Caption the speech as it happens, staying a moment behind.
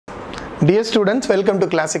Dear students, welcome to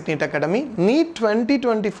Classic NEET Academy. NEET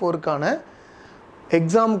 2024 கான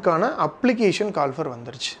எக்ஸாமுக்கான application call for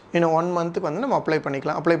வந்துருச்சு. இன்னும் 1 மந்த்துக்கு வந்து நம்ம அப்ளை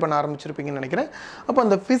பண்ண ஆரம்பிச்சிருப்பீங்கன்னு நினைக்கிறேன். அப்போ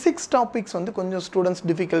அந்த ஃபிசிக்ஸ் டாபிக்ஸ் வந்து கொஞ்சம் ஸ்டூடெண்ட்ஸ்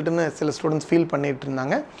டிஃபிகல்ட்டுன்னு சில ஸ்டூடெண்ட்ஸ் ஃபீல் பண்ணிட்டு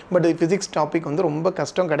இருந்தாங்க. பட் ஃபிசிக்ஸ் டாபிக் வந்து ரொம்ப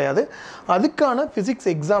கஷ்டம் கிடையாது. அதுக்கான ஃபிசிக்ஸ்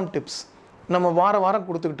எக்ஸாம் டிப்ஸ் நம்ம வாரம்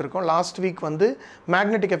கொடுத்துக்கிட்டு இருக்கோம். லாஸ்ட் வீக் வந்து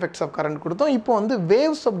மேக்னெட்டிக் எஃபெக்ட்ஸ் ஆஃப் கரண்ட் கொடுத்தோம். இப்போ வந்து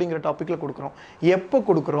வேவ்ஸ் அப்படிங்கிற டாப்பிக்கில் கொடுக்குறோம். எப்போ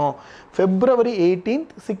கொடுக்குறோம்? February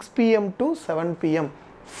 18th 6 PM to 7 PM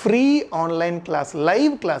free online class,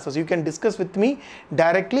 live classes. You can discuss with me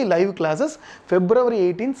directly, live classes. February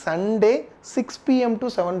 18th Sunday 6 PM to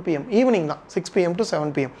 7 PM evening தான், 6 PM to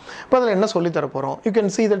 7 PM. இப்போ அதில் என்ன சொல்லி தர போகிறோம்? You can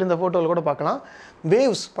see that இந்த ஃபோட்டோவில் கூட பார்க்கலாம்.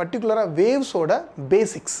 வேவ்ஸ், பர்டிகுலராக வேவ்ஸோட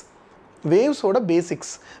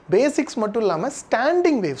பேசிக்ஸ் மட்டும் இல்லாமல்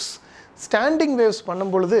ஸ்டாண்டிங் வேவ்ஸ்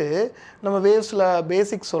பண்ணும்பொழுது நம்ம வேவ்ஸில்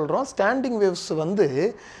பேசிக்ஸ் சொல்கிறோம். ஸ்டாண்டிங் வேவ்ஸ் வந்து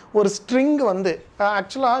ஒரு ஸ்ட்ரிங் வந்து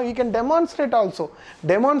ஆக்சுவலாக யூ கேன்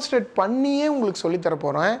டெமான்ஸ்ட்ரேட் பண்ணியே உங்களுக்கு சொல்லித்தர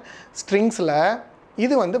போகிறேன். ஸ்ட்ரிங்ஸில்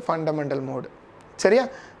இது வந்து ஃபண்டமெண்டல் மோடு, சரியா?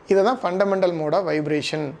 இதை தான் ஃபண்டமெண்டல் மோட் ஆஃப்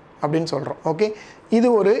வைப்ரேஷன் அப்படின்னு சொல்கிறோம். ஓகே,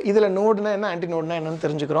 இதில் நோடுனா என்ன, ஆன்டி நோடுனா என்னன்னு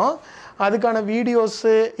தெரிஞ்சுக்கிறோம். அதுக்கான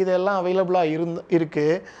வீடியோஸு இதெல்லாம் அவைலபிளாக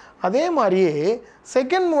இருக்குது. அதே மாதிரியே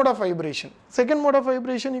second mode of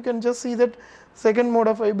vibration you can just see that second mode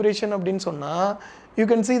of vibration அப்படின்னு சொன்னால் யூ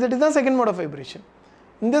கேன் see that இதுதான் செகண்ட் மோட் ஆஃப் வைப்ரேஷன்.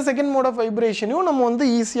 இந்த செகண்ட் மோட் ஆஃப் வைப்ரேஷனையும் நம்ம வந்து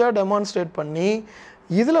ஈஸியாக டெமான்ஸ்ட்ரேட் பண்ணி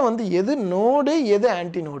இதில் வந்து எது நோடு எது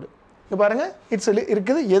ஆன்டி நோடு இங்கே பாருங்கள்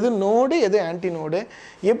இருக்குது, எது நோடு எது ஆன்டி நோடு,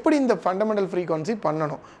 எப்படி இந்த ஃபண்டமெண்டல் ஃப்ரீக்வன்சி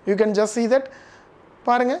பண்ணணும். You can just see that.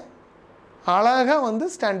 பாருங்கள், அழகாக வந்து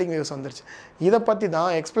ஸ்டாண்டிங் வேவ்ஸ் வந்துருச்சு. இதை பற்றி தான்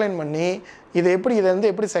எக்ஸ்பிளைன் பண்ணி இதை வந்து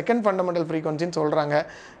எப்படி செகண்ட் ஃபண்டமெண்டல் ஃப்ரீக்வன்சின்னு சொல்கிறாங்க.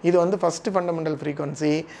 இது வந்து ஃபஸ்ட்டு ஃபண்டமெண்டல்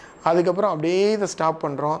ஃப்ரீக்வன்சி. அதுக்கப்புறம் அப்படியே இதை ஸ்டாப்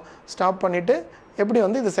பண்ணிவிட்டு எப்படி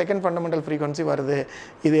வந்து இது செகண்ட் ஃபண்டமெண்டல் ஃப்ரீக்வன்சி வருது,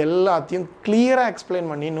 இது எல்லாத்தையும் கிளியராக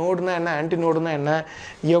எக்ஸ்பிளைன் பண்ணி நோடுனா என்ன, ஆன்டி நோடுனா என்ன,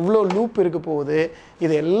 எவ்வளோ லூப் இருக்க போகுது,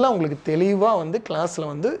 இது எல்லாம் உங்களுக்கு தெளிவாக வந்து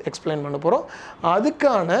கிளாஸில் வந்து எக்ஸ்பிளைன் பண்ண போகிறோம்.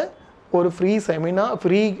 அதுக்கான ஒரு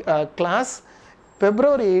free class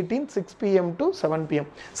February 18th 6 PM to 7 PM.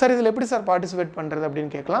 Sir இதில் எப்படி சார் பார்ட்டிசிபேட் பண்ணுறது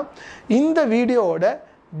அப்படின்னு கேட்கலாம். இந்த வீடியோவோட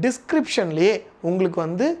டிஸ்கிரிப்ஷன்லேயே உங்களுக்கு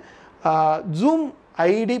வந்து ஜூம்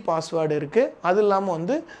ஐடி பாஸ்வேர்டு இருக்குது. அது இல்லாமல்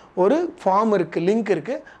வந்து ஒரு ஃபார்ம் இருக்குது, லிங்க்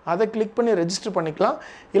இருக்குது. அதை கிளிக் பண்ணி ரெஜிஸ்டர் பண்ணிக்கலாம்.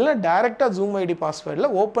 இல்லை டைரெக்டாக ஜூம் ஐடி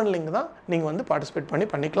பாஸ்வேர்டில் ஓப்பன் லிங்க் தான் நீங்கள் வந்து பார்ட்டிசிபேட்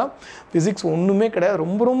பண்ணிக்கலாம். ஃபிசிக்ஸ் ஒன்றுமே கிடையாது,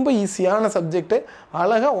 ரொம்ப ஈஸியான சப்ஜெக்ட்டு.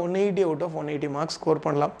 அழகாக 180 out of 180 மார்க்ஸ் ஸ்கோர்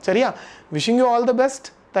பண்ணலாம். சரியா? Wishing you all the best.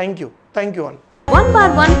 Thank you all.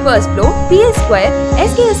 1/1 first floor, PS Square,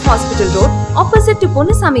 SKS Hospital Road, opposite to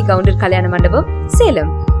Ponusami Counter, Kalyanamandapam, Salem.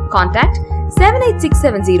 Contact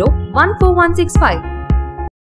 78670 14165.